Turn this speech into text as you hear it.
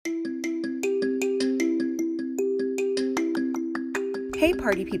Hey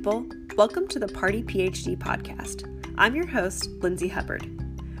party people, welcome to the Party PhD podcast. I'm your host, Lindsay Hubbard.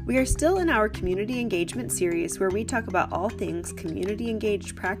 We are still in our community engagement series where we talk about all things community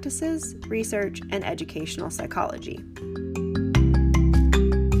engaged practices, research, and educational psychology.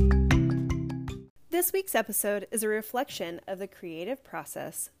 This week's episode is a reflection of the creative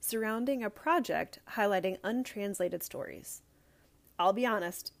process surrounding a project highlighting untranslated stories. I'll be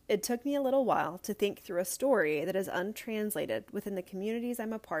honest, it took me a little while to think through a story that is untranslated within the communities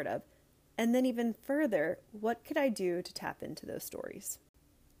I'm a part of, and then even further, what could I do to tap into those stories?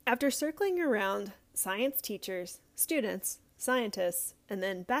 After circling around science teachers, students, scientists, and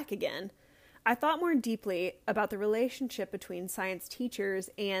then back again, I thought more deeply about the relationship between science teachers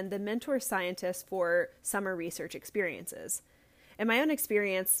and the mentor scientists for summer research experiences. In my own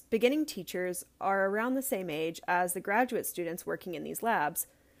experience, beginning teachers are around the same age as the graduate students working in these labs,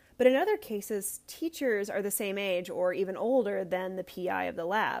 but in other cases, teachers are the same age or even older than the PI of the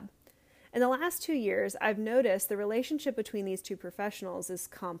lab. In the last 2 years, I've noticed the relationship between these two professionals is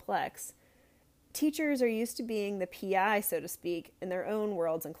complex. Teachers are used to being the PI, so to speak, in their own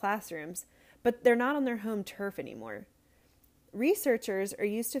worlds and classrooms, but they're not on their home turf anymore. Researchers are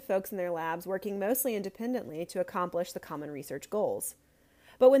used to folks in their labs working mostly independently to accomplish the common research goals.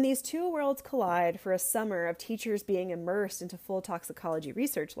 But when these two worlds collide for a summer of teachers being immersed into full toxicology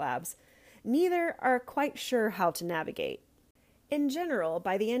research labs, neither are quite sure how to navigate. In general,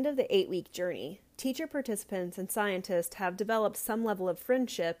 by the end of the 8-week journey, teacher participants and scientists have developed some level of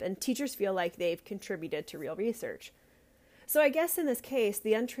friendship, and teachers feel like they've contributed to real research. So I guess in this case,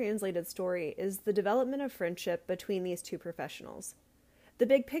 the untranslated story is the development of friendship between these two professionals. The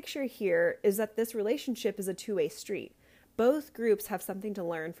big picture here is that this relationship is a two-way street. Both groups have something to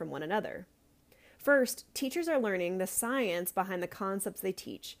learn from one another. First, teachers are learning the science behind the concepts they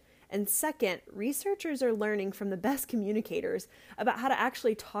teach. And second, researchers are learning from the best communicators about how to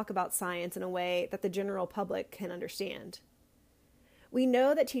actually talk about science in a way that the general public can understand. We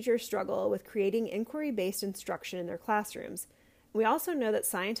know that teachers struggle with creating inquiry-based instruction in their classrooms. We also know that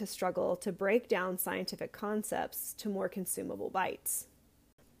scientists struggle to break down scientific concepts to more consumable bites.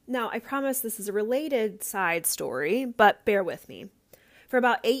 Now, I promise this is a related side story, but bear with me. For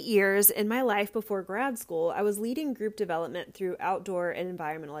about 8 years in my life before grad school, I was leading group development through outdoor and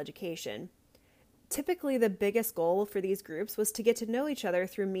environmental education. Typically, the biggest goal for these groups was to get to know each other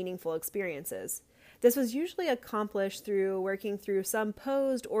through meaningful experiences. This was usually accomplished through working through some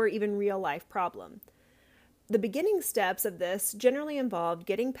posed or even real-life problem. The beginning steps of this generally involved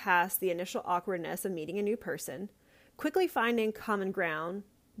getting past the initial awkwardness of meeting a new person, quickly finding common ground,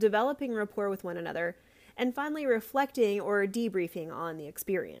 developing rapport with one another, and finally reflecting or debriefing on the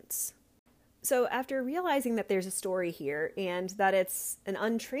experience. So after realizing that there's a story here and that it's an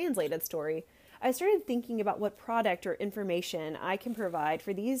untranslated story, I started thinking about what product or information I can provide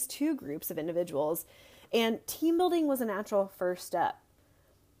for these two groups of individuals, and team building was a natural first step.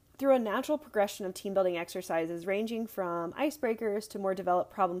 Through a natural progression of team building exercises ranging from icebreakers to more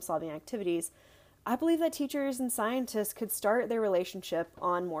developed problem-solving activities, I believe that teachers and scientists could start their relationship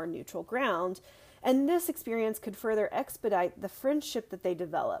on more neutral ground, and this experience could further expedite the friendship that they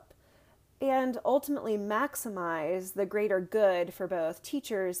develop, and ultimately maximize the greater good for both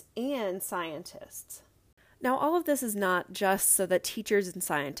teachers and scientists. Now, all of this is not just so that teachers and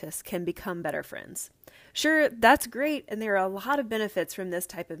scientists can become better friends. Sure, that's great, and there are a lot of benefits from this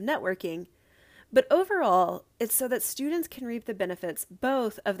type of networking, but overall, it's so that students can reap the benefits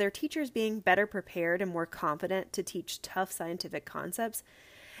both of their teachers being better prepared and more confident to teach tough scientific concepts,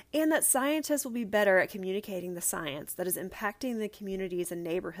 and that scientists will be better at communicating the science that is impacting the communities and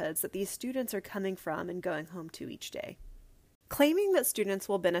neighborhoods that these students are coming from and going home to each day. Claiming that students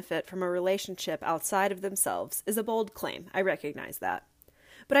will benefit from a relationship outside of themselves is a bold claim, I recognize that.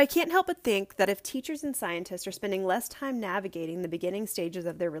 But I can't help but think that if teachers and scientists are spending less time navigating the beginning stages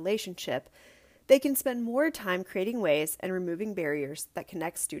of their relationship, they can spend more time creating ways and removing barriers that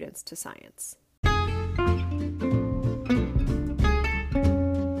connect students to science.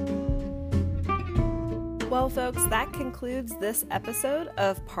 Well, folks, that concludes this episode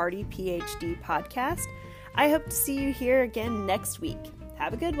of Party PhD Podcast. I hope to see you here again next week.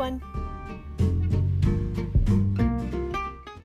 Have a good one.